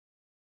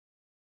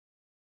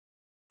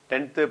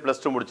10th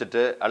 +2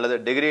 முடிச்சிட்டு அல்லது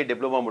degree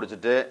diploma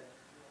முடிச்சிட்டு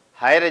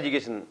ஹையர்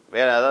எஜுகேஷன்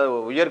அதாவது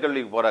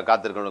உயர்கல்விக்கு போகிற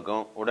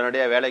காத்திருக்கவங்களுக்கும்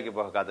உடனடியாக வேலைக்கு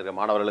போக காத்திருக்க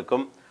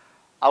மாணவர்களுக்கும்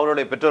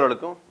அவருடைய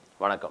பெற்றோர்களுக்கும்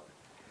வணக்கம்.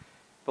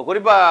 இப்போ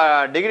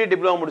குறிப்பாக டிகிரி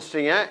டிப்ளமோ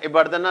முடிச்சிட்டிங்க. இப்போ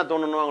அடுத்து என்ன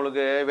தோணணும்,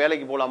 அவங்களுக்கு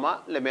வேலைக்கு போகலாமா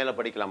இல்லை மேலே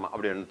படிக்கலாமா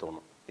அப்படின்னு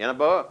தோணும். ஏன்னா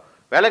இப்போ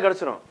வேலை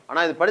கிடச்சிரும்,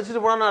 ஆனால் இது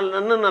படிச்சுட்டு போனால்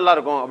இன்னும்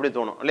நல்லாயிருக்கும் அப்படி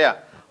தோணும் இல்லையா?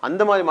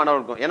 அந்த மாதிரி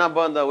மாணவர்களுக்கும். ஏன்னா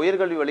இப்போ அந்த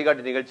உயர்கல்வி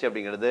வழிகாட்டு நிகழ்ச்சி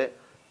அப்படிங்கிறது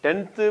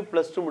 10th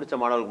 +2 முடித்த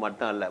மாணவர்களுக்கு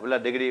மட்டும் இல்லை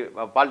டிகிரி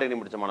பாலிடெக்னிக்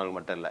முடித்த மாணவர்களுக்கு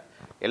மட்டும் இல்லை,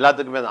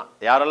 எல்லாத்துக்குமே தான்.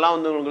 யாரெல்லாம்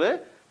வந்து உங்களுக்கு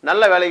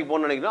நல்ல வேலைக்கு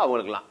போகணும்னு நினைக்கிறோம்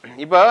அவங்களுக்குலாம்.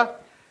 இப்போ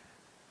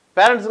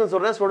பேரண்ட்ஸுக்கும்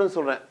சொல்கிறேன், ஸ்டூடெண்ட்ஸ்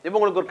சொல்கிறேன். இப்போ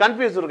உங்களுக்கு ஒரு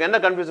கன்ஃபியூஸ் இருக்கும். என்ன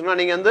கன்ஃபியூஸ்னா,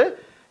 நீங்கள் வந்து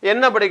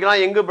என்ன படிக்கலாம்,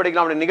 எங்கே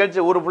படிக்கலாம் அப்படி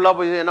நிகழ்ச்சி ஊர் ஃபுல்லாக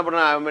போய் என்ன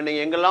பண்ண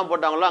நீங்கள் எங்கெல்லாம்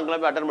போட்டாங்களோ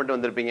அங்கெல்லாம் போய் அட்டன் பண்ணிட்டு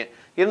வந்திருப்பீங்க.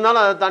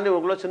 இருந்தாலும் அதை தாண்டி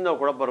உங்களுக்குள்ள சின்ன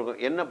குழப்பம் இருக்கும்.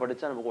 என்ன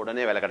படித்தா நமக்கு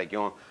உடனே வேலை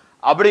கிடைக்கும்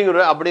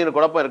அப்படிங்கிற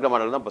குழப்பம் இருக்கிற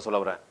மாடல் தான் இப்போ சொல்ல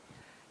வரேன்.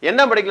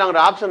 என்ன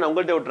படிக்கலாங்கிற ஆப்ஷன்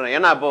உங்கள்கிட்ட விட்டுறேன்.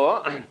 ஏன்னா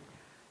இப்போது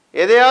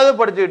எதையாவது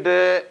படிச்சுக்கிட்டு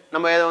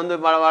நம்ம வந்து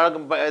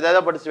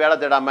எதாவது படித்து வேலை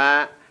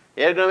தேடாமல்,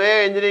 ஏற்கனவே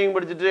இன்ஜினியரிங்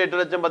படிச்சுட்டு 8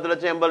 லட்சம் 10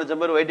 லட்சம் 80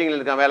 லட்சம் பேர் வெயிட்டிங்கில்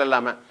இருக்கான் வேலை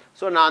இல்லாமல்.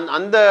 ஸோ நான்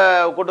அந்த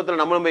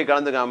கூட்டத்தில் நம்மளும் போய்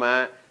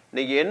கலந்துக்காமல்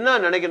நீங்கள் என்ன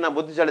நினைக்கிறேன்,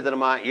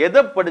 புத்திசாலித்தனமா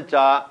எதை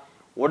படித்தா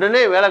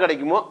உடனே வேலை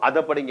கிடைக்குமோ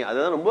அதை படிங்க.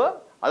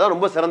 அதான்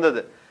ரொம்ப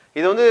சிறந்தது.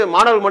 இது வந்து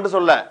மாணவர்கள் மட்டும்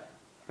சொல்ல,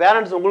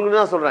 பேரண்ட்ஸ் உங்களுக்கு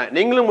தான் சொல்கிறேன்.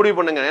 நீங்களும் முடிவு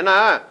பண்ணுங்க. ஏன்னா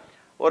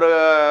ஒரு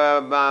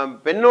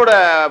பெண்ணோட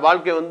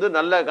வாழ்க்கை வந்து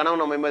நல்ல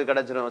கணவன் அமைப்பு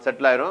கிடைச்சிடும்,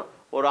 செட்டில் ஆயிரும்.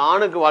 ஒரு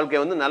ஆணுக்கு வாழ்க்கை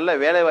வந்து நல்ல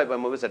வேலை வாய்ப்பு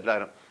அமைப்பு செட்டில்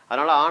ஆயிரும்.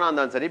 அதனால ஆணாக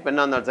இருந்தாலும் சரி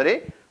பெண்ணாக இருந்தாலும் சரி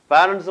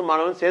பேரண்ட்ஸும்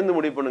மாணவர்களும் சேர்ந்து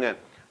முடிவு பண்ணுங்க.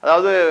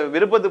 அதாவது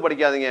விருப்பத்துக்கு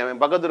படிக்காதீங்க.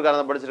 பக்கத்து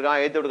வீட்டுக்காரன்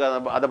படிச்சிருக்கான், எய்த்து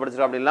வீட்டுக்காரன் அதை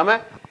படிச்சிருக்கான் அப்படி இல்லாமல்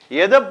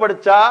எதை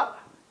படித்தா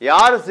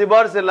யார்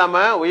சிபாரிசு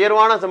இல்லாமல்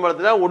உயர்வான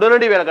சம்பளத்தில்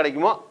உடனடி வேலை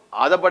கிடைக்குமோ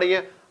அதை படிங்க.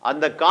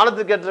 அந்த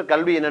காலத்துக்கு ஏற்ற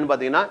கல்வி என்னன்னு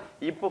பார்த்தீங்கன்னா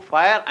இப்போ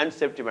ஃபயர் அண்ட்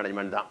சேஃப்டி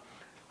மேனேஜ்மெண்ட் தான்.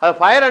 அது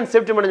ஃபயர் அண்ட்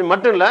சேஃப்டி மேனேஜ்மெண்ட்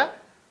மட்டும் இல்லை,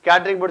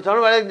 கேட்டரிங்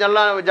படித்தாலும் வேலைக்கு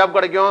நல்லா ஜாப்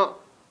கிடைக்கும்,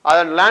 அதை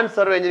லேண்ட்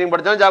சர்வே இன்ஜினியரிங்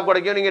படித்தாலும் ஜாப்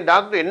கிடைக்கும், நீங்கள்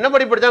டாக்டர் என்ன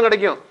படித்தாலும்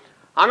கிடைக்கும்.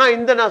 ஆனால்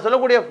இந்த நான்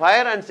சொல்லக்கூடிய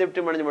ஃபயர் அண்ட்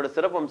சேஃப்டி மேனேஜ்மெண்ட்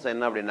சிறப்பம்சம்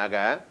என்ன அப்படின்னாக்க,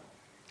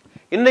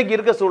 இன்னைக்கு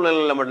இருக்க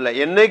சூழ்நிலையில் மட்டும் இல்லை,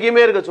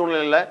 என்னைக்குமே இருக்க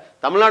சூழ்நிலையில்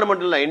தமிழ்நாடு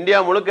மட்டும் இல்லை இந்தியா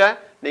முழுக்க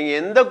நீங்கள்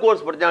எந்த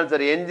கோர்ஸ் படித்தாலும்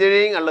சரி,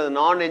 என்ஜினியரிங் அல்லது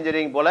நான்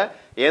என்ஜினியரிங் போல்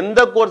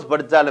எந்த கோர்ஸ்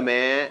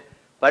படித்தாலுமே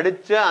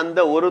படித்த அந்த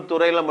ஒரு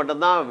துறையில்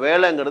மட்டும்தான்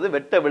வேலைங்கிறது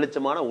வெட்ட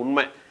வெளிச்சமான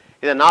உண்மை.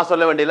 இதை நான்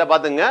சொல்ல வேண்டியதில்லை.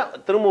 பார்த்துங்க,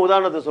 திரும்ப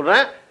உதாரணத்தை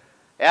சொல்கிறேன்.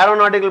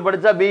 ஏரோநாட்டிக்கல்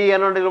படித்தா, பிஇ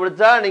ஏரோநாட்டிக்கல்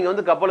படித்தா நீங்கள்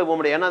வந்து கப்பலுக்கு போக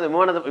முடியும். ஏன்னா அது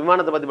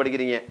விமானத்தை பற்றி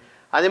படிக்கிறீங்க.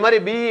 அதே மாதிரி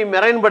பிஇ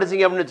மெரைன்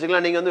படிச்சிங்க அப்படின்னு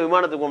வச்சுக்கலாம், நீங்கள் வந்து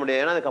விமானத்துக்கு போக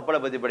முடியாது, ஏன்னா அது கப்பலை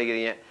பற்றி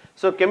படிக்கிறீங்க.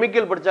 ஸோ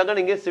கெமிக்கல் படித்தாக்க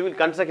நீங்கள் சிவில்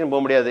கன்ஸ்ட்ரக்ஷன்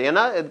போக முடியாது,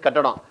 ஏன்னா இது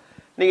கட்டடம்.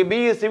 நீங்கள்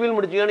பிஇ சிவில்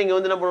முடிச்சிங்கன்னா நீங்கள்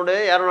வந்து என்ன பண்ண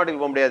முடியாது,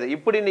 ஏரோநாட்டிக்கல் போக முடியாது.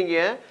 இப்படி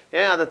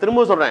நீங்கள் அதை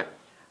திரும்ப சொல்கிறேன்.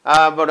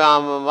 இப்போ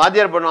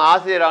வாத்தியார் பண்ணணும்,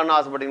 ஆசிரியர் ஆகணும்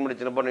ஆசைப்பட்டீங்க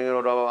முடிச்சுன்னு இப்போ நீங்கள்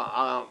ஒரு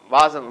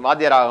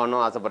வாத்தியார்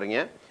ஆகணும்னு ஆசைப்பட்றீங்க.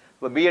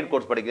 இப்போ பிஎட்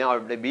கோர்ஸ் படிக்கிறீங்க.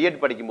 அப்படி பிஎட்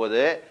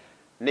படிக்கும்போது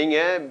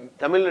நீங்கள்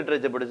தமிழ்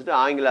லிட்ரேச்சர் படிச்சுட்டு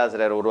ஆங்கில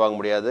ஆசிரியர் உருவாக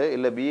முடியாது,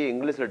 இல்லை பிஏ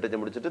இங்கிலீஷ்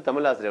லிட்ரேச்சர் முடிச்சுட்டு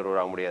தமிழ் ஆசிரியர்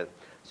உருவாக முடியாது.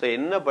 ஸோ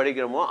என்ன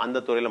படிக்கிறோமோ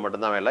அந்த துறையில்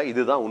மட்டும்தான் வேலை.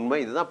 இதுதான் உண்மை,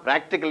 இதுதான்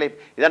ப்ராக்டிக்கல் லைஃப்,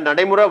 இதான்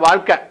நடைமுறை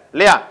வாழ்க்கை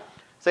இல்லையா?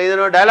 ஸோ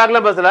இதனோட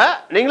டைலாக்லாம் பேசல,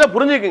 நீங்களே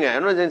புரிஞ்சுக்குங்க.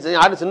 என்ன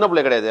யாரும் சின்ன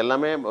பிள்ளை கிடையாது,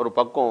 எல்லாமே ஒரு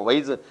பக்கம்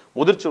வயசு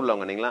முதிர்ச்சி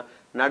உள்ளவங்க. நீங்களா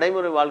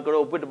நடைமுறை வாழ்க்கையோட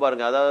ஒப்பிட்டு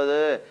பாருங்க. அதாவது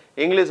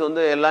இங்கிலீஷ்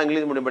வந்து எல்லாம்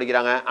இங்கிலீஷ் மீடியம்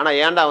படிக்கிறாங்க, ஆனால்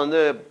ஏன்டா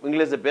வந்து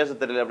இங்கிலீஷ் பேச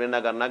தெரியல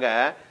அப்படின்னாக்காருனாக்க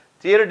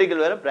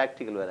தியரிட்டிக்கல் வேறு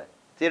ப்ராக்டிக்கல் வேறு.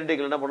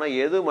 தியரிட்டிக்கல் என்ன பண்ணால்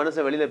எது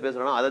மனுஷன் வெளியில்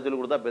பேசுகிறானோ அதை சொல்லி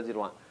கொடுத்தா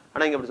பேசிடுவான்,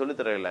 ஆனால் இங்கே அப்படி சொல்லி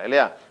தரல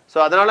இல்லையா? ஸோ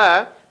அதனால்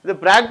இது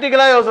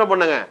ப்ராக்டிக்கலாக யோசனை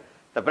பண்ணுங்க.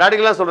 இந்த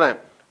ப்ராக்டிக்கலாக சொல்கிறேன்.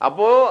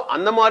 அப்போது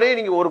அந்த மாதிரி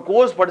நீங்கள் ஒரு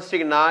கோர்ஸ்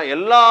படிச்சிட்டிங்கன்னா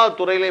எல்லா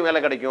துறையிலையும் வேலை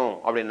கிடைக்கும்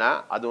அப்படின்னா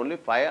அது only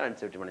fire and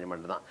safety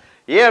management தான்.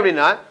 ஏன்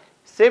அப்படின்னா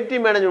சேஃப்டி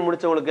மேனேஜ்மெண்ட்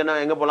முடித்தவங்களுக்கு என்ன,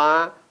 எங்கே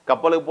போகலாம்,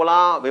 கப்பலுக்கு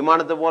போகலாம்,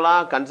 விமானத்துக்கு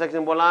போகலாம்,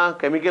 கன்ஸ்ட்ரக்ஷன் போகலாம்,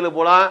 கெமிக்கலுக்கு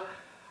போகலாம்,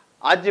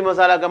 ஆச்சி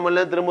மசாலா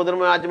கம்பெனிலேருந்து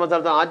திரும்ப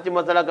ஆச்சி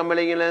மசாலா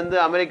கம்பெனிலேருந்து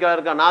அமெரிக்காவில்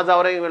இருக்க நாசா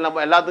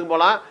வரைக்கும் எல்லாத்துக்கும்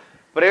போகலாம்,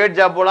 ப்ரைவேட்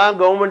ஜாப் போகலாம்,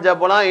 கவர்மெண்ட்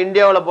ஜாப் போகலாம்,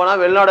 இந்தியாவில் போகலாம்,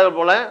 வெளிநாடுகள்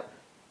போகலாம்.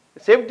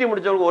 சேஃப்டி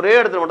முடிச்சவங்களுக்கு ஒரே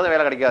இடத்துல மட்டும் தான்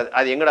வேலை கிடைக்காது.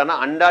 அது எங்கடானா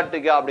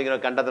அண்டார்டிகா அப்படிங்கிற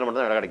கண்டத்தில்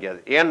மட்டும் தான் வேலை கிடைக்காது.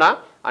 ஏன்னா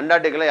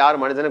அண்டார்டிகாவில்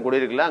யார் மனுஷனும்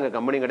குடியிருக்கல, அங்கே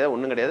கம்பெனி கிடையாது,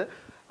 ஒன்றும் கிடையாது.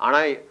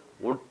 ஆனால்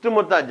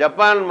ஒட்டுமொத்த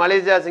ஜப்பான்,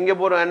 மலேசியா,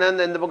 சிங்கப்பூர்,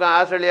 என்ன இந்த பக்கம்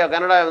ஆஸ்திரேலியா,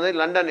 கனடா, வந்து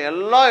லண்டன்,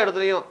 எல்லா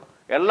இடத்துலையும்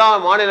எல்லா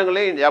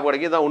மாநிலங்களையும் ஜாப்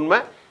கிடைக்கும். தான் உண்மை.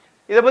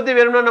 இதை பற்றி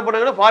வேணும்னா என்ன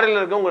பண்ணுங்கன்னா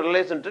ஃபாரினில் இருக்க உங்கள்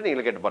ரிலேஷன்ட்டு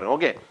நீங்கள் கேட்டு பாருங்க.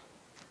 ஓகே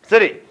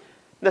சரி.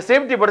 இந்த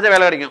சேஃப்டி படித்தா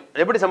வேலை கிடைக்கும்.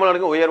 எப்படி சம்பளம்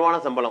கிடைக்கும்? உயர்வான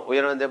சம்பளம்,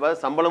 உயர்வான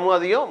சம்பளமும்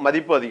அதிகம்,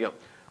 மதிப்பு அதிகம்.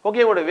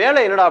 ஓகே, உங்களோட வேலை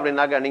என்னடா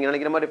அப்படின்னாக்கா நீங்கள்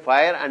நினைக்கிற மாதிரி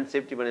ஃபயர் அண்ட்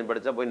சேஃப்டி பண்ணி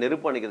படித்தா போய்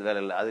நெருப்பு அணைக்கிறது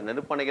வேலை இல்லை. அது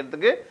நெருப்பு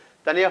அணைக்கிறதுக்கு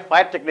தனியாக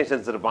ஃபயர்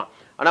டெக்னீஷியன்ஸ் இருப்பான்.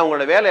 ஆனால்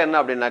உங்களோட வேலை என்ன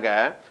அப்படின்னாக்கா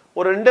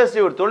ஒரு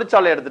இண்டஸ்ட்ரி, ஒரு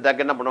தொழிற்சாலை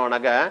எடுத்துட்டாக்க என்ன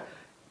பண்ணுவாங்கனாக்கா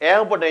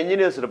ஏகப்பட்ட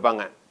இன்ஜினியர்ஸ்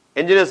இருப்பாங்க.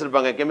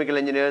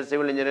 Chemical engineer,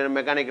 civil engineer,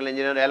 mechanical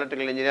engineer,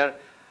 electrical engineer,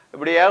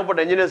 இப்படி ஏகப்பட்ட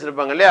இன்ஜினியர்ஸ்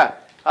இருப்பாங்க இல்லையா?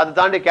 அதை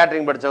தாண்டி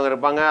கேட்டரிங் படித்தவங்க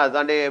இருப்பாங்க, அதை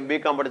தாண்டி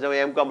பிகாம் படித்தவங்க,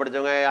 எம்காம்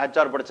படித்தவங்க,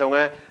 ஹெச்ஆர் படித்தவங்க,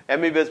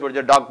 எம்பிபிஎஸ்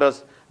படித்த டாக்டர்ஸ்,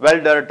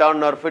 வெல்டர்,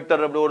 டர்னர்,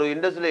 ஃபிட்டர், அப்படி ஒரு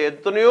இண்டஸ்ட்ரியில்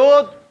எத்தனையோ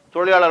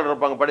தொழிலாளர்கள்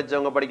இருப்பாங்க,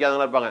 படித்தவங்க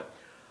படிக்காதவங்க இருப்பாங்க.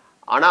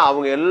 ஆனால்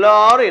அவங்க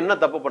எல்லாரும் என்ன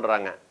தப்பு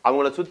பண்ணுறாங்க,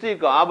 அவங்கள சுற்றி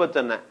இருக்க ஆபத்து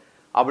என்ன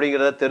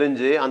அப்படிங்கிறத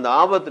தெரிஞ்சு அந்த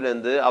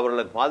ஆபத்துலேருந்து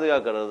அவர்களுக்கு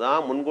பாதுகாக்கிறது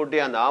தான்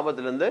முன்கூட்டியே. அந்த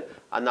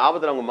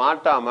ஆபத்தில் அவங்க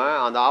மாட்டாமல்,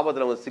 அந்த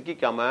ஆபத்தில் அவங்க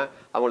சிக்கிக்காமல்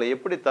அவங்கள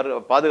எப்படி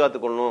பாதுகாத்து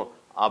கொள்ளணும்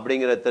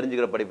அப்படிங்கிற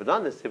தெரிஞ்சுக்கிற படிப்பு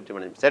தான் இந்த சேஃப்டி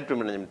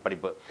மேனேஜ்மெண்ட்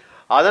படிப்பு.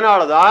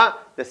 அதனால தான்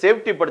இந்த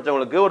சேஃப்டி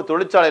படிச்சவங்களுக்கு ஒரு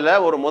தொழிற்சாலையில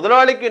ஒரு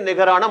முதலாளிக்கு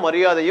நிகரான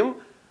மரியாதையும்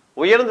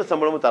உயர்ந்த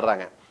சம்பளமும்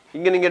தர்றாங்க.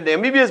 இங்க நீங்க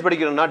எம்பிபிஎஸ்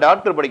படிக்கணும்னா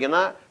டாக்டர்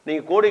படிக்கணும்னா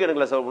நீங்க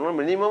கோடிக்கணக்கில் செலவு பண்ணணும்.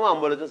 மினிமம்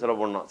 50 லட்சம் செலவு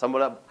பண்ணணும்.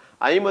 சம்பளம்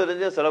 50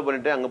 லட்சம் செலவு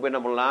பண்ணிட்டு அங்க போய்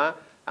என்ன பண்ணலாம்,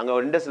 அங்க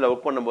ஒரு இண்டஸ்ட்ரியில்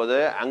ஒர்க் பண்ணும்போது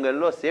அங்க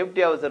எல்லாம்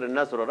சேஃப்டி ஆஃபீஸர்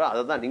என்ன சொல்றாரோ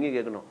அதை தான் நீங்க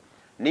கேட்கணும்.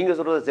 நீங்க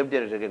சொல்றது சேஃப்டி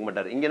ஆஃபீஸர் கேட்க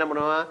மாட்டார். இங்க என்ன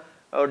பண்ணுவான்,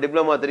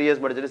 டிப்ளமா 3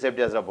 இயர்ஸ் படிச்சுட்டு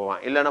சேஃப்டி ஆஃபீஸராக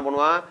போவான். இல்லை என்ன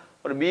பண்ணுவான்,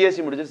 ஒரு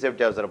பிஎஸ்சி முடிச்சுட்டு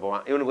சேஃப்டி ஆஃபீஸராக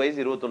போவான். இவனுக்கு வயசு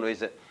 21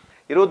 வயசு.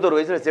 21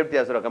 வயசுல சேஃப்டி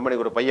ஆஃபீஸர்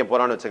கம்பெனிக்கு ஒரு பையன்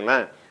போறான்னு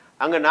வச்சுங்களேன்.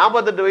 அங்க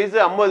 48 வயசு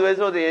 50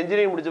 வயசுல ஒரு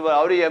இன்ஜினியரிங் முடிச்சிருப்பாரு.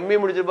 அவரு எம்இ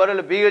முடிச்சிருப்பாரு,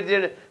 இல்லை பிஹெச்டி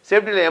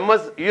சேஃப்டியில்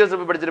எம்எஸ் யூஎஸ்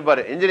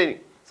படிச்சிருப்பாரு.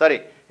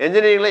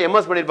 இன்ஜினியரிங்ல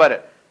எம்எஸ் பண்ணிருப்பாரு.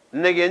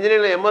 இன்னைக்கு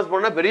இன்ஜினியரிங்ல எம்எஸ்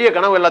பண்ணா பெரிய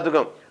கனவு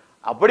எல்லாத்துக்கும்.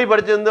 அப்படி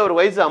படிச்சிருந்த ஒரு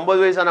வயசு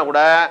 50 வயசானா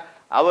கூட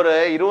அவர்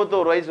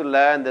 21 வயசு உள்ள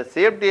இந்த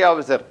சேஃப்டி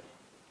ஆஃபீஸர்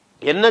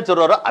என்ன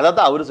சொல்றாரோ அதை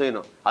தான் அவரு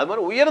செய்யணும். அது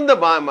மாதிரி உயர்ந்த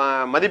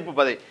மதிப்பு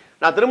பதவி.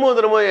 நான் திரும்ப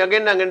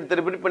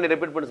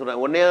ரிப்பீட் பண்ணி சொல்றேன்.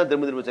 ஒன்னே தான்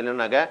திரும்ப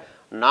சொன்னாக்க,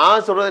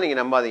 நான் சொல்றதை நீங்க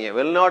நம்பாதீங்க.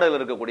 வெளிநாடுகள்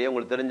இருக்கக்கூடிய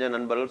உங்களுக்கு தெரிஞ்ச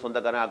நண்பர்கள்,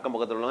 சொந்தக்காரங்க, அக்கம்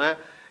பக்கத்தில் உள்ளவங்க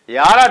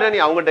யாராட்ட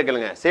நீ அவங்ககிட்ட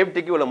கேளுங்க,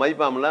 சேஃப்டிக்கு இவ்வளவு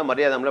மதிப்பாமல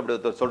மரியாதை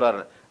அப்படி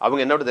சொல்றாரு.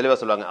 அவங்க என்னோட தெளிவா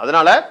சொல்லுவாங்க.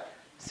 அதனால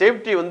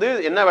சேஃப்டி வந்து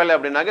என்ன வேலை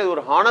அப்படின்னாக்க, இது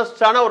ஒரு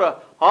ஹானஸ்டான ஒரு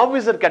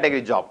ஆபீசர்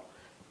கேட்டகரி ஜாப்.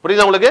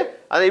 புரியுதா உங்களுக்கு?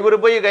 அதை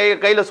இவர் போய்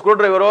கையில ஸ்க்ரூ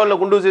டிரைவரோ இல்லை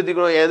குண்டு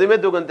தூக்கணும் எதுவுமே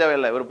தூக்கம்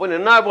தேவையில்லை. இவர் போய்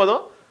நின்னா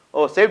போதும்,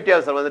 ஓ சேஃப்டி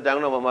ஆஃபீஸர்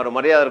வந்துட்டாங்கன்னு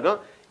மரியாதை இருக்கும்.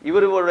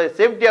 இவருடைய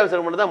சேஃப்டி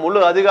ஆஃபீஸர் மட்டும் தான் முழு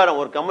அதிகாரம்.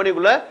 ஒரு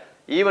கம்பெனிக்குள்ள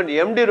ஈவன்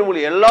எம்டி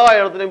ரூம்ல எல்லா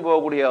இடத்துலையும்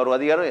போகக்கூடிய ஒரு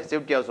அதிகாரம்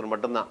சேஃப்டி ஆஃபீஸர்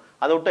மட்டும்தான்.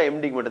 அதை விட்டா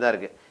எம்டிக்கு மட்டும் தான்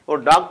இருக்கு. ஒரு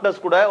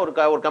டாக்டர்ஸ் கூட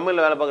ஒரு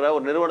கம்பெனியில் வேலை பார்க்குற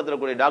ஒரு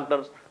நிறுவனத்தில் கூடிய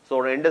டாக்டர்ஸ்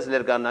இண்டஸ்ட்ரியில்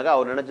இருக்காருனாக்கா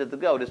அவர்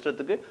நினைச்சதுக்கு அவர்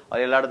இஷ்டத்துக்கு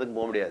அவர் எல்லா இடத்துக்கும்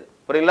போக முடியாது.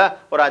 புரியுங்களா?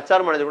 ஒரு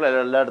HR மேனேஜர் கூட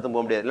எல்லா இடத்துக்கும்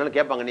போக முடியாது. இல்லைன்னு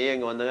கேட்பாங்க, நீ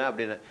எங்க வந்தங்க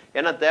அப்படின்னு.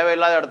 ஏன்னா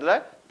தேவையில்லாத இடத்துல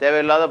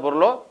தேவையில்லாத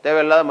பொருளோ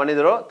தேவையில்லாத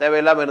மனிதரோ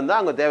தேவையில்லாம இருந்தால்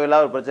அங்கே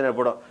தேவையில்லாத ஒரு பிரச்சனை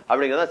ஏற்படும்.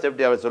 அப்படிங்கிறத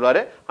சேஃப்டி ஆஃபீஸர்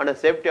சொல்லுவாரு. ஆனால்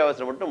சேஃப்டி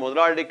ஆஃபீஸர் மட்டும்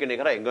முதலாளிக்கு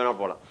நிகராக எங்க வேணா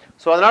போகலாம்.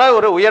 ஸோ அதனால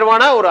ஒரு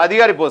உயர்வான ஒரு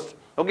அதிகாரி போஸ்ட்.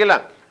 ஓகேங்களா?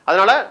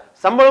 அதனால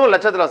சம்பளமும்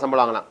லட்சத்துல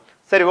சம்பளம்.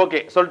 சரி, ஓகே,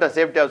 சொல்லிட்டேன்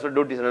சேஃப்டி ஆஃபீஸர்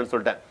டியூட்டிஸ் என்னன்னு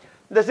சொல்லிட்டேன்.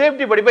 இந்த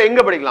சேஃப்டி படிப்பை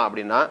எங்க படிக்கலாம்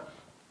அப்படின்னா,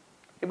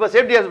 இப்போ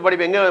சேஃப்டி ஆஃபீஸர்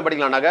படிப்பு எங்க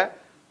படிக்கலாம்னாக்க,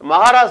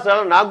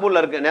 மகாராஷ்டிராவில்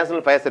நாக்பூர்ல இருக்கு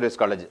நேஷனல் ஃபயர் சர்வீஸ்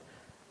காலேஜ்.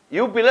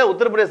 யூபியில்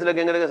உத்தரப்பிரதேசில்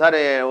இருக்கு. எங்க இருக்கு சார்?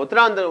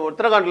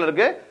 உத்தரகாண்ட்ல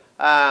இருக்கு.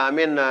 ஐ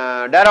மீன்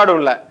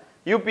டேராடூன்ல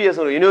யூபிஎஸ்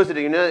ஒரு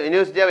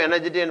university of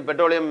energy and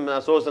petroleum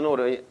சோர்ஸ்னு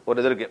ஒரு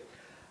இது இருக்கு.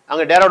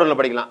 அங்கே டேராடூன்ல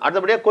படிக்கலாம்.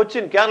 அடுத்தபடியாக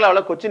கொச்சின்,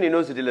 கேரளாவில் கொச்சின்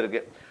யூனிவர்சிட்டியில்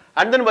இருக்கு.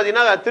 அண்ட் தென்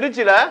பார்த்தீங்கன்னா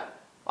திருச்சியில்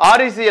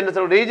REC என்று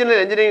சொல்ல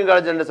ரீஜனல் இன்ஜினியரிங்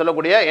காலேஜ் என்று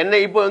சொல்லக்கூடிய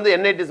இப்போ வந்து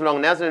NIT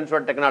சொல்லுவாங்க, நேஷனல்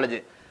இன்ஸ்டியூட் ஆஃப் டெக்னாலஜி.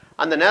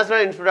 அந்த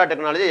national institute of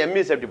technology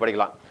ME safety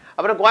படிக்கலாம்.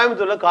 அப்புறம்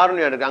கோயம்புத்தூர்ல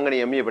கார்னியா இருக்கு, அங்கே நீ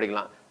ME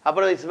படிக்கலாம்.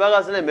 அப்புறம்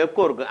சிவகாசியில்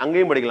மெப்கோ இருக்கு,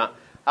 அங்கேயும் படிக்கலாம்.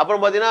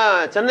 அப்புறம் பார்த்தீங்கன்னா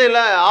சென்னையில்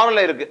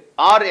RLI இருக்கு,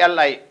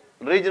 RLI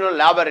regional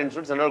labour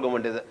institute, central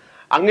government, இது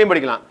அங்கேயும்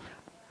படிக்கலாம்.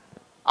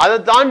 அதை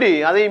தாண்டி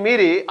அதை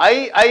மீறி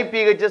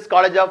IIPHS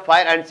college of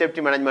fire and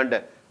safety management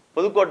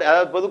Pudukkottai,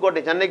 அதாவது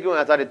புதுக்கோட்டை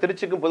சென்னைக்கும்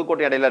திருச்சிக்கும்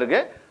புதுக்கோட்டை இடையில இருக்கு,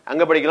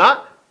 அங்கே படிக்கலாம்.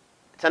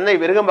 சென்னை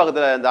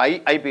விருகம்பாக்கத்தில் இந்த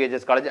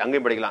IIPHS காலேஜ்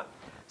அங்கேயும் படிக்கலாம்.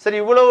 சரி,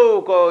 இவ்வளவு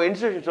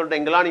இன்ஸ்டியூஷன் சொல்லிட்டு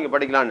இங்கெல்லாம் நீங்க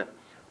படிக்கலான்னு.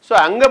 ஸோ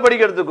அங்கே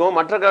படிக்கிறதுக்கும்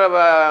மற்ற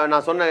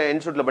நான் சொன்ன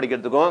இன்ஸ்டியூட்ல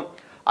படிக்கிறதுக்கும்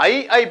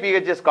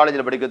IIPHS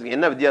காலேஜில் படிக்கிறதுக்கு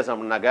என்ன வித்தியாசம்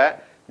அப்படின்னாக்க,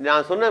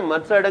 நான் சொன்ன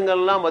மற்ற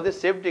இடங்கள்லாம் வந்து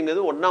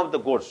சேஃப்டிங்கிறது ஒன் ஆஃப் த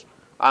கோர்ஸ்.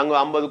 அங்கே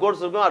 50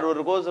 கோர்ஸ் இருக்கும்,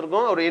 60 கோர்ஸ்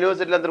இருக்கும். ஒரு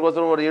யூனிவர்சிட்டியில் அந்த கோர்ஸ்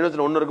ஒரு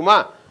யூனிவர்சிட்டி ஒன்று இருக்குமா,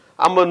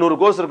 50-100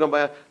 கோர்ஸ் இருக்கும்.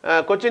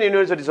 கொச்சின்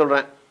யூனிவர்சிட்டி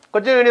சொல்கிறேன்,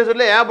 கொச்சின்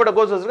யூனிவர்சிட்டியில் ஏகப்பட்ட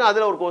கோர்ஸ் இருக்கும்.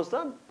 அதில் ஒரு கோர்ஸ்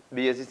தான்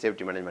BSc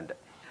சேஃப்டி மேனேஜ்மெண்ட்.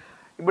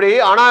 இப்படி.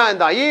 ஆனால்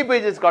இந்த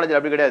IIPHS காலேஜில்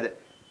அப்படி கிடையாது.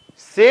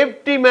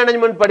 சேஃப்டி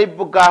மேனேஜ்மெண்ட்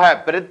படிப்புக்காக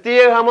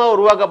பிரத்யேகமாக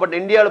உருவாக்கப்பட்ட,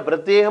 இந்தியாவில்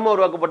பிரத்யேகமாக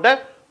உருவாக்கப்பட்ட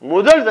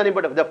முதல்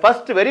தனிப்பட்ட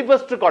வெரி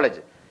ஃபர்ஸ்ட் காலேஜ்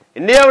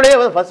இந்தியாவிலேயே.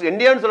 ஃபர்ஸ்ட்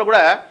இந்தியான்னு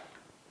சொல்லக்கூட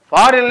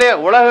ஃபாரின்லேயே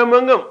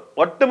உலகமெங்கும்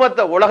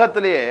ஒட்டுமொத்த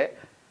உலகத்திலேயே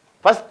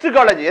ஃபர்ஸ்ட்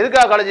காலேஜ்.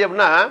 எதுக்காக காலேஜ்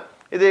அப்படின்னா,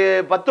 இது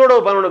 10ஓட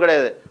 11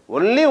 கிடையாது,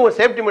 ஒன்லி ஒரு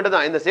சேஃப்டி மட்டும்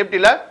தான். இந்த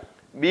சேஃப்டியில்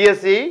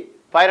BSc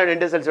fire and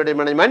industrial safety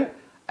management,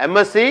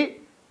 MSc,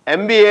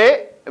 MBA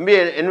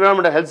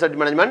environmental health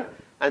safety management,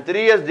 and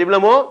 3 years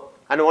diploma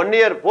and 1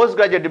 year post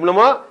graduate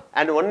diploma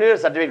and 1 year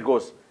certificate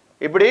course.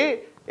 இப்படி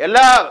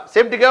எல்லா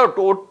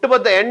சேஃப்டிக்காக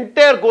ஒட்டுமொத்த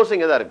என்டையர் கோர்ஸ்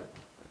இங்கே தான் இருக்கு.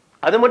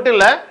 அது மட்டும்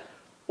இல்லை,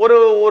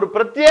 ஒரு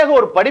பிரத்யேக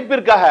ஒரு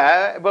படிப்பிற்காக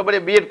இப்போ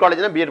B.Ed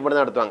காலேஜ்னா B.Ed மட்டும்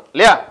தான் நடத்துவாங்க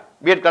இல்லையா?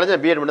 B.Ed காலேஜ்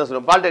B.Ed மட்டும் தான்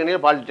சொல்லுவாங்க,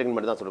 பாலிடெக்னிக்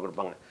மட்டும் தான் சொல்லிக்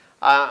கொடுப்பாங்க.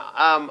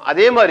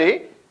 அதே மாதிரி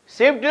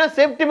சேஃப்டினா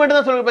சேஃப்டி மட்டும்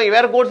தான் சொல்லிக் கொடுப்பாங்க,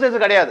 வேற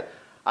கோர்சஸ் கிடையாது.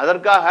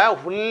 அதற்காக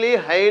ஃபுல்லி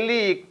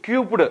ஹைலி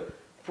எக்யூப்டு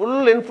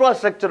ஃபுல்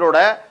இன்ஃப்ராஸ்ட்ரக்சரோட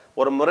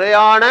ஒரு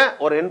முறையான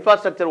ஒரு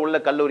இன்ஃப்ராஸ்ட்ரக்சர் உள்ள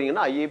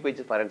கல்லூரிங்கன்னா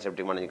IIPHS fire and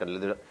safety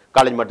management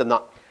college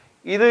மட்டும்தான்.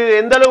 இது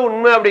எந்த அளவு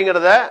உண்மை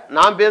அப்படிங்கிறத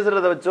நான்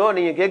பேசுறத வச்சோ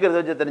நீங்க கேட்கறத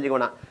வச்சு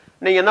தெரிஞ்சுக்கணும்.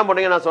 நீங்க என்ன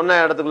பண்ணுங்க, நான் சொன்ன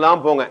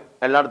இடத்துக்குலாம் போங்க,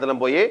 எல்லா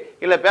இடத்துலையும் போய்,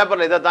 இல்லை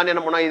பேப்பர்ல இதை தாண்டி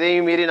என்ன பண்ணா,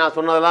 இதையும் மீறி நான்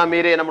சொன்னதெல்லாம்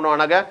மீறி என்ன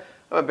பண்ணுவாங்க,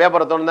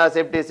 பேப்பரை தோணுதா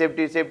சேஃப்டி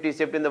சேஃப்டி சேஃப்டி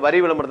சேஃப்டி இந்த வரி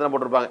விளம்பரத்தில்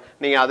போட்டிருப்பாங்க.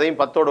 நீங்க அதையும்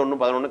 10ஓட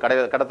 1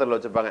 11 கடத்தல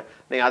வச்சிருப்பாங்க,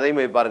 நீங்க அதையும்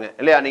போய் பாருங்க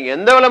இல்லையா? நீங்க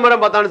எந்த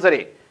விளம்பரம் பார்த்தாலும்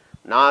சரி,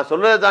 நான்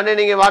சொல்றதை தாண்டி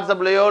நீங்க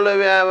வாட்ஸ்அப்லயோ இல்லை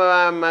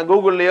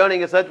கூகுள்லயோ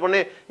நீங்க சர்ச் பண்ணி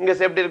இங்க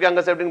சேஃப்டி இருக்கு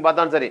அங்க சேஃப்டின்னு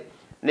பார்த்தாலும் சரி,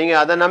 நீங்க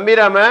அதை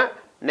நம்பிடாம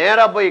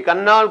நேரா போய்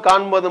கண்ணால்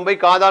காண்பதும்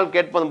போய் காதால்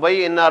கேட்பதும் போய்,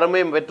 என்ன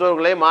அருமை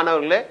பெற்றோர்களே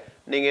மாணவர்களே,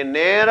 நீங்க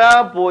நேரா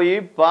போய்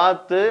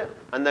பார்த்து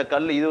அந்த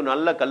இது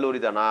நல்ல கல்லூரி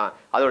தானா,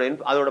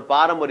 அதோட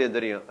பாரம்பரியம்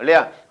தெரியும்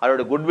இல்லையா,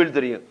 அதோட குட்வில்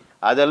தெரியும்,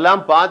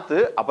 அதெல்லாம் பார்த்து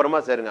அப்புறமா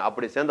சேருங்க.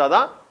 அப்படி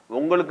சேர்ந்தாதான்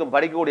உங்களுக்கும்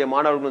படிக்கக்கூடிய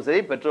மாணவர்களுக்கும் சரி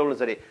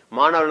பெற்றோர்களும் சரி.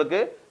 மாணவர்களுக்கு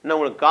இன்னும்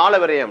உங்களுக்கு கால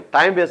விரயம்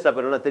டைம் வேஸ்டா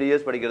போயிடும். 3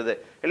 இயர்ஸ் படிக்கிறது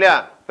இல்லையா?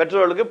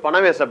 பெற்றோர்களுக்கு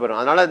பணம் வேஸ்டா போயிடும்.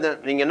 அதனால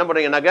நீங்க என்ன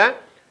பண்றீங்கன்னாக்க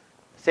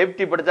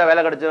சேஃப்டி படிச்சா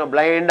வேலை கிடைச்சிடும்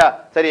பிளைண்டா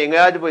சரி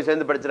எங்கேயாச்சும் போய்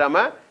சேர்ந்து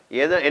படிச்சிடாம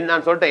எதை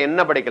நான் சொல்லிட்டேன்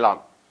என்ன படிக்கலாம்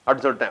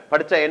அப்படின்னு சொல்லிட்டேன்.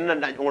 படிச்சா என்ன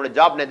உங்களோட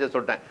ஜாப் நேச்சர்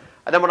சொல்லிட்டேன்.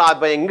 அதே மாதிரி நான்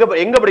இப்போ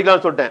எங்க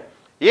படிக்கலாம்னு சொல்லிட்டேன்.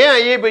 ஏன்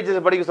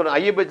ஐஐபிஹெச்எஸ் படிக்க சொல்றேன்?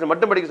 ஐஐபிஹெச்எஸ்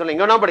மட்டும் படிக்க சொல்ல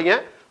எங்க வேணா படிங்க.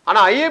 ஆனா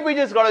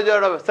ஐஐபிஹெச்எஸ்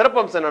காலேஜோட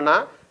சிறப்பம்சம் என்னன்னா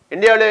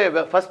இந்தியாவிலே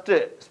first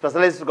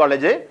specialised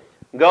college,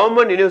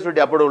 government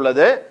university அப்படி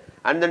உள்ளது.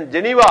 And then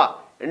Geneva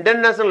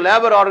international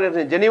labour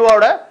organisation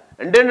ஜெனீவாவோட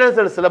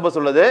international syllabus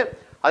உள்ளது.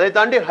 அதை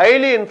தாண்டி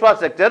ஹைலி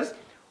இன்ஃப்ராஸ்ட்ரக்சர்ஸ்,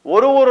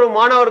 ஒரு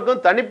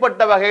மாணவருக்கும்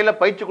தனிப்பட்ட வகையில்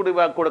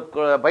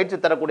பயிற்சி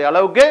தரக்கூடிய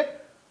அளவுக்கு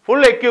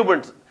ஃபுல்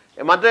எக்யூப்மெண்ட்ஸ்.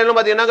 மற்ற எல்லாம்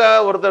பார்த்தீங்கன்னா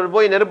ஒருத்தர்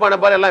போய் நெருப்பான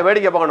பாரு எல்லாம்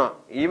வேடிக்கை பார்க்கணும்.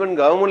 ஈவன்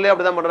கவர்மெண்ட்லேயே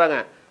அப்படி தான் பண்ணுறாங்க.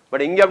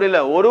 பட் இங்கே அப்படி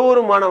இல்லை.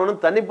 ஒரு மாணவனும்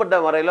தனிப்பட்ட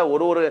முறையில்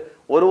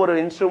ஒரு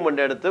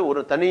இன்ஸ்ட்ருமெண்ட் எடுத்து ஒரு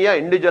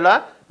தனியாக இண்டிவிஜுவலாக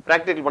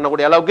ப்ராக்டிக்கல்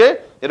பண்ணக்கூடிய அளவுக்கு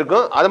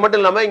இருக்கும். அது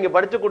மட்டும் இல்லாமல் இங்கே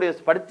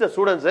படித்த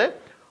ஸ்டூடெண்ட்ஸு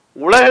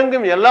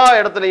உலகெங்கும் எல்லா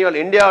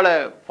இடத்துலையும் இந்தியாவில்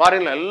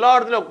ஃபாரின்ல எல்லா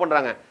இடத்துலையும் ஒர்க்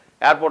பண்ணுறாங்க.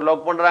 ஏர்போர்ட்டில்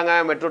ஒர்க் பண்ணுறாங்க,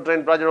 மெட்ரோ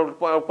ட்ரெயின் ப்ராஜெக்ட்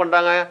ஒர்க்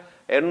பண்ணுறாங்க,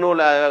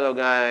 எண்ணூரில்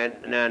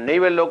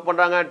நெய்வேலியில் ஒர்க்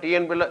பண்ணுறாங்க,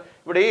 டிஎன்பியில்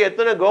இப்படி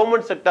எத்தனை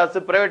கவர்மெண்ட் செக்டார்ஸ்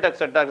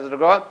பிரைவேட் செக்டார்ஸ்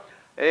இருக்கோ.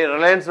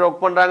 ரிலையன்ஸில்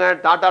ஒர்க் பண்ணுறாங்க,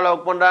 டாட்டாவில்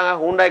ஒர்க் பண்ணுறாங்க,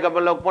 ஹூண்டாய்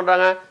கம்பெனியில் ஒர்க்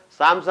பண்ணுறாங்க,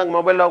 சாம்சங்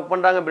மொபைலில் ஒர்க்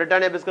பண்ணுறாங்க,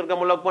 பிரிட்டானியா பிஸ்கட்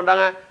கம்பெனியில் ஒர்க்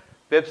பண்ணுறாங்க,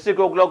 பெப்சி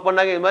கோக்கில் ஒர்க்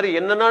பண்ணுறாங்க. இது மாதிரி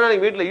என்னென்னா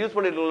நீங்கள் வீட்டில் யூஸ்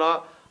பண்ணிட்டு இருக்கலாம்.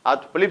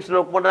 அது பிலிப்ஸில்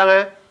ஒர்க் பண்ணுறாங்க,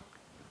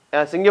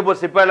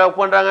 சிங்கப்பூர் சிப்பாயில்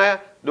ஒர்க் பண்ணுறாங்க,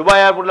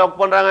 துபாய் ஏர்போர்ட்டில்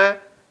ஒர்க் பண்ணுறாங்க.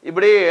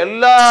 இப்படி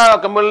எல்லா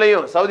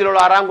கம்பெனிலையும் சவுதியில்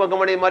உள்ள அராம்கோ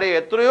கம்பெனி மாதிரி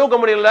எத்தனையோ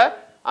கம்பெனிகளில்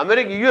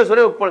அமெரிக்கா யூஎஸ்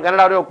வரையும் ஒர்க்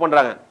கனடா வரையும் ஒர்க்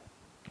பண்ணுறாங்க.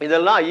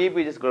 இதெல்லாம்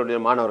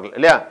ஐஐபிஹெச்எஸ் மாணவர்கள்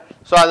இல்லையா?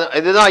 ஸோ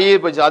இதுதான்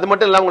ஐஐபிஹெச். அது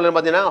மட்டும் இல்லாமல் உங்களுக்கு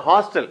பார்த்தீங்கன்னா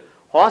ஹாஸ்டல்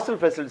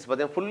ஃபெசிலிட்டிஸ்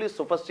பார்த்தீங்கன்னா ஃபுல்லி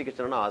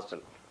சொஃபஸ்டிகேஷனான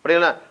ஹாஸ்டல்.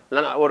 அப்படிங்களா?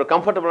 ஒரு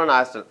கம்ஃபர்டபுளான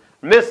ஹாஸ்டல்.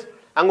 மெஸ்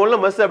அங்கே உள்ள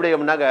மெஸ் எப்படி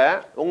அப்படின்னாக்க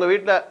உங்கள்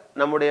வீட்டில்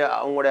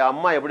உங்களுடைய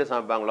அம்மா எப்படி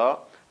சமைப்பாங்களோ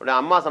அப்படி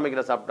அம்மா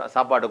சமைக்கிற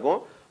சாப்பாட்டுக்கும்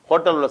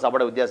ஹோட்டல் உள்ள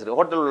சாப்பாடு வித்தியாசம் இருக்குது.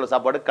 ஹோட்டல் உள்ள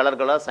சாப்பாடு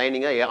கலர்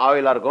சைனிங்காக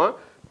ஆயிலாக இருக்கும்,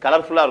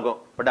 கலர்ஃபுல்லாக இருக்கும்.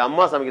 பட்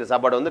அம்மா சமைக்கிற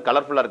சாப்பாடு வந்து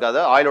கலர்ஃபுல்லாக இருக்காது,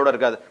 ஆயிலோட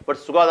இருக்காது, பட்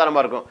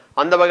சுகாதாரமாக இருக்கும்.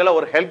 அந்த வகையில்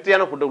ஒரு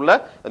ஹெல்த்தியான ஃபுட்டு உள்ள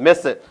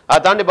மெஸ். அதை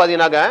தாண்டி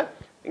பார்த்தீங்கன்னாக்க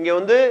இங்கே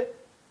வந்து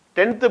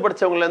 10th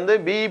படித்தவங்கலேருந்து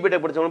பிஇ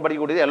பிடெக் படித்தவங்களும்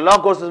படிக்கக்கூடியது எல்லா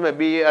கோர்ஸஸுமே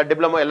பிஇ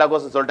டிப்ளமோ எல்லா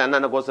கோர்ஸும் சொல்லிட்டேன்.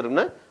 என்னென்ன கோர்ஸ்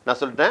இருக்குன்னு நான்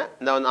சொல்லிட்டேன்.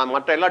 இந்த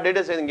மற்ற எல்லா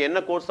டீட்டெயில்ஸ் இங்கே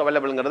என்ன கோர்ஸ்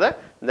அவைலபிள்ங்கிறத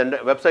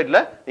இந்த வெப்சைட்டில்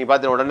நீங்கள்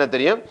பார்த்தீங்கன்னா உடனே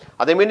தெரியும்.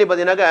 அதே மீறி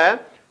பார்த்தீங்கன்னாக்க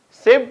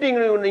சேஃப்டி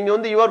நீங்கள்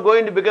வந்து you are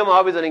going to become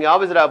officer, நீங்கள்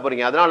ஆஃபீஸராக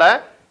போகிறீங்க. அதனால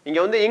இங்கே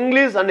வந்து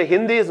English and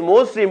Hindi is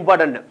most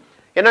important.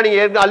 ஏன்னா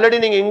நீங்கள் ஆல்ரெடி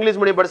நீங்கள் இங்கிலீஷ்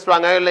மீடியம்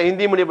படிச்சுவாங்க இல்லை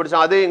ஹிந்தி மீடியம்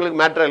படிச்சாங்க, அது எங்களுக்கு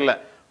மேட்டர் இல்லை.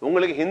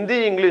 உங்களுக்கு ஹிந்தி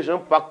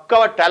இங்கிலீஷும்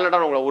பக்காவாக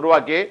டேலண்டாக உங்களை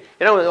உருவாக்கி,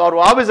 ஏன்னா ஒரு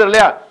ஆஃபீஸர்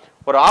இல்லையா,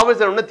 ஒரு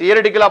ஆஃபீஸர் வந்து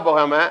தியரட்டிக்கலாக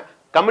போகாமல்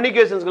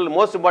கம்யூனிகேஷன் ஸ்கில்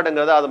மோஸ்ட்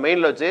இம்பார்ட்டன்ங்கிறத அதை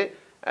மெயினில் வச்சு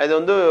இது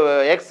வந்து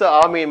எக்ஸ்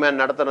ஆர்மி மேன்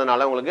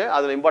நடத்துறதுனால உங்களுக்கு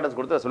அதில் இம்பார்ட்டன்ஸ்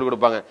கொடுத்து சொல்லிக்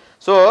கொடுப்பாங்க.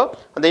 ஸோ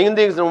அந்த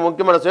ஹிந்தி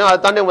முக்கியமான விஷயம். அதை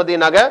தாண்டி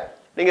பார்த்தீங்கன்னாக்க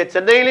நீங்கள்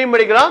சென்னையிலையும்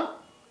படிக்கலாம்,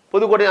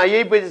 புதுக்கோட்டை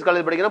ஐஐபிஹெச்எஸ்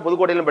காலேஜ் படிக்கலாம்,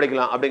 புதுக்கோட்டையிலும்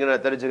படிக்கலாம் அப்படிங்கிறத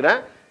தெரிஞ்சுக்கிறேன்.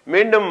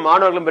 மீண்டும்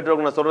மாணவர்களும்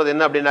பெற்றோர்கள் நான் சொல்றது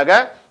என்ன அப்படின்னாக்க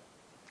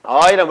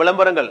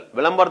 1000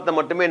 விளம்பரத்தை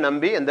மட்டுமே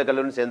நம்பி எந்த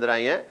கல்லூரியும்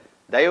சேர்ந்துறாங்க.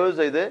 தயவு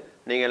செய்து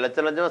நீங்க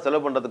லட்சமா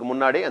செலவு பண்றதுக்கு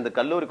முன்னாடி அந்த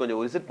கல்லூரி கொஞ்சம்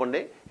விசிட்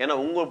பண்ணி, ஏன்னா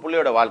உங்க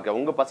பிள்ளையோட வாழ்க்கை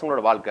உங்க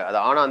பசங்களோட வாழ்க்கை அது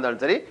ஆனா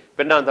இருந்தாலும் சரி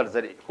பெண்ணா இருந்தாலும்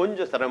சரி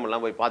கொஞ்சம் சிரமம்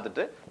எல்லாம் போய்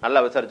பார்த்துட்டு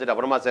நல்லா விசாரிச்சுட்டு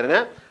அப்புறமா சேருங்க.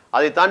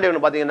 அதை தாண்டி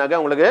ஒன்று பார்த்தீங்கன்னாக்கா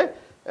உங்களுக்கு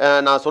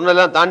நான்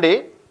சொன்னதெல்லாம் தாண்டி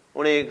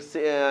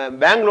உங்களுக்கு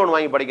பேங்க் லோன்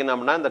வாங்கி படிக்கணும்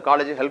அப்படின்னா இந்த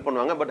காலேஜ் ஹெல்ப்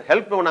பண்ணுவாங்க. பட்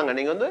ஹெல்ப் பண்ணாங்க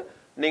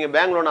நீங்க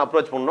பேங்க் லோன்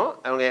அப்ரோச் பண்ணணும்.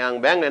 அவங்க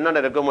பேங்க்ல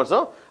என்னென்ன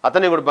ரெக்குவயர்மெண்ட்ஸோ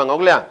அத்தனை கொடுப்பாங்க.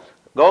 ஓகேயா?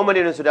 கவர்மெண்ட்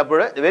யூனிவர்சிட்டி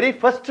அப்போ வெரி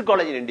ஃபர்ஸ்ட்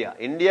காலேஜ் இன்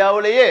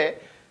இந்தியாவிலேயே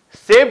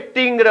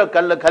சேஃப்டிங்கிற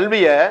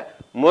கல்வியை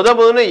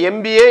முதல்ல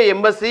MBA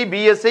MSc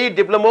BSc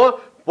diploma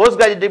post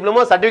graduate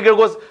diploma certificate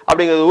course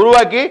அப்படிங்கிறது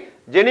உருவாக்கி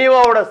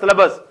ஜெனீவாவோட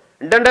சிலபஸ்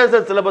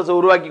இன்டர்நேஷனல் சிலபஸ்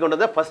உருவாக்கி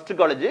கொண்டது ஃபர்ஸ்ட்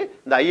காலேஜ்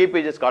இந்த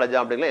ஐஐபிஹெச்எஸ் காலேஜ்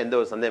அப்படிங்கிற எந்த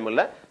ஒரு சந்தேகமும்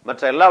இல்லை.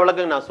 மற்ற எல்லா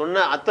விளக்கம் நான்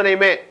சொன்ன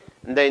அத்தனையுமே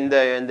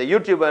இந்த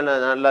யூடியூப்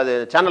நல்ல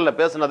சேனல்ல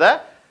பேசுனதை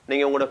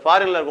நீங்க உங்களோட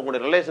ஃபாரின்ல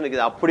இருக்கக்கூடிய ரிலேஷனுக்கு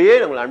இதை அப்படியே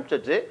உங்களை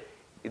அனுப்பிச்சு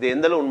இது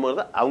எந்த அளவு உண்மை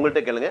வருதோ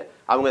அவங்கள்ட்ட கேளுங்க.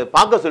 அவங்க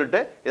பார்க்க சொல்லிட்டு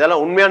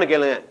இதெல்லாம் உண்மையான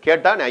கேளுங்க.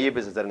 கேட்டா நீ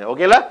ஐஏபிஎஸ் தருங்க.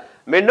 ஓகேங்களா?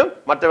 மீண்டும்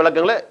மற்ற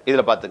விளக்கங்களை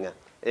இதுல பாத்துங்க.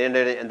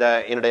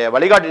 என்னுடைய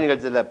வழிகாட்டு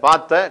நிகழ்ச்சியில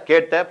பார்த்த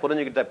கேட்ட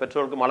புரிஞ்சுக்கிட்ட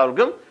பெற்றோருக்கும்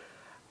மாணவருக்கும்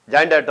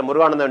ஜாயிண்ட் டாக்டர்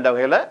முருகானந்தம் என்ற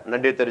வகையில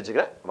நன்றி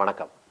தெரிவிச்சுக்கிறேன்.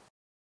 வணக்கம்.